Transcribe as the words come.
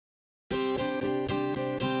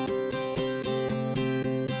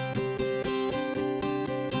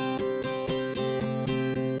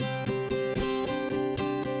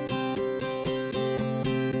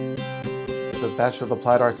Bachelor of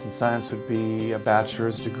Applied Arts and Science would be a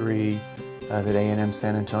bachelor's degree that A&M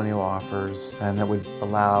San Antonio offers, and that would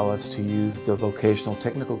allow us to use the vocational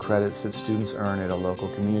technical credits that students earn at a local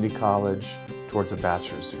community college towards a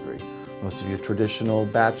bachelor's degree. Most of your traditional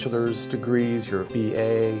bachelor's degrees, your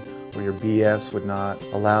BA or your BS, would not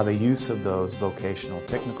allow the use of those vocational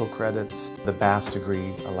technical credits. The BAAS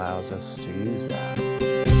degree allows us to use that.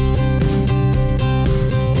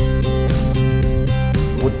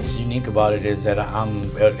 What's unique about it is that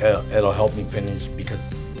it'll help me finish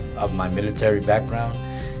because of my military background.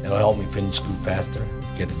 It'll help me finish school faster,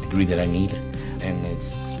 get the degree that I need, and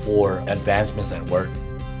it's for advancements at work.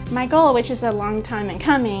 My goal, which is a long time in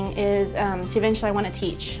coming, is to eventually I want to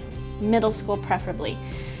teach, middle school preferably.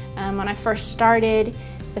 When I first started,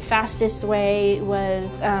 the fastest way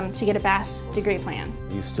was to get a BAAS degree plan.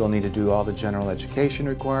 You still need to do all the general education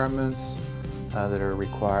requirements that are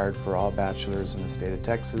required for all bachelors in the state of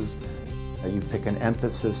Texas. You pick an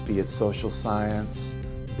emphasis, be it social science,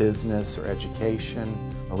 business, or education.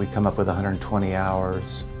 We come up with 120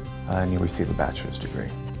 hours and you receive a bachelor's degree.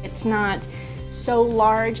 It's not so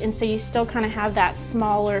large, and so you still kind of have that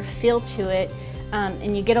smaller feel to it,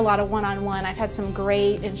 and you get a lot of one-on-one. I've had some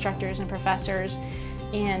great instructors and professors,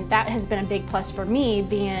 and that has been a big plus for me,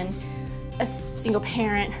 being a single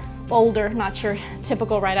parent, older, not your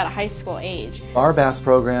typical right out of high school age. Our BAAS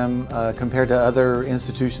program, compared to other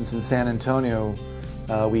institutions in San Antonio,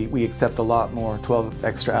 we accept a lot more, 12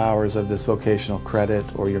 extra hours of this vocational credit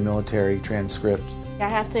or your military transcript. I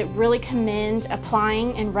have to really commend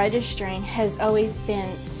applying and registering has always been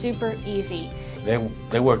super easy.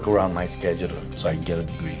 They work around my schedule so I can get a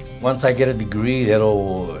degree. Once I get a degree,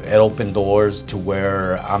 it'll open doors to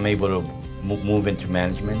where I'm able to move into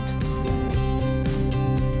management.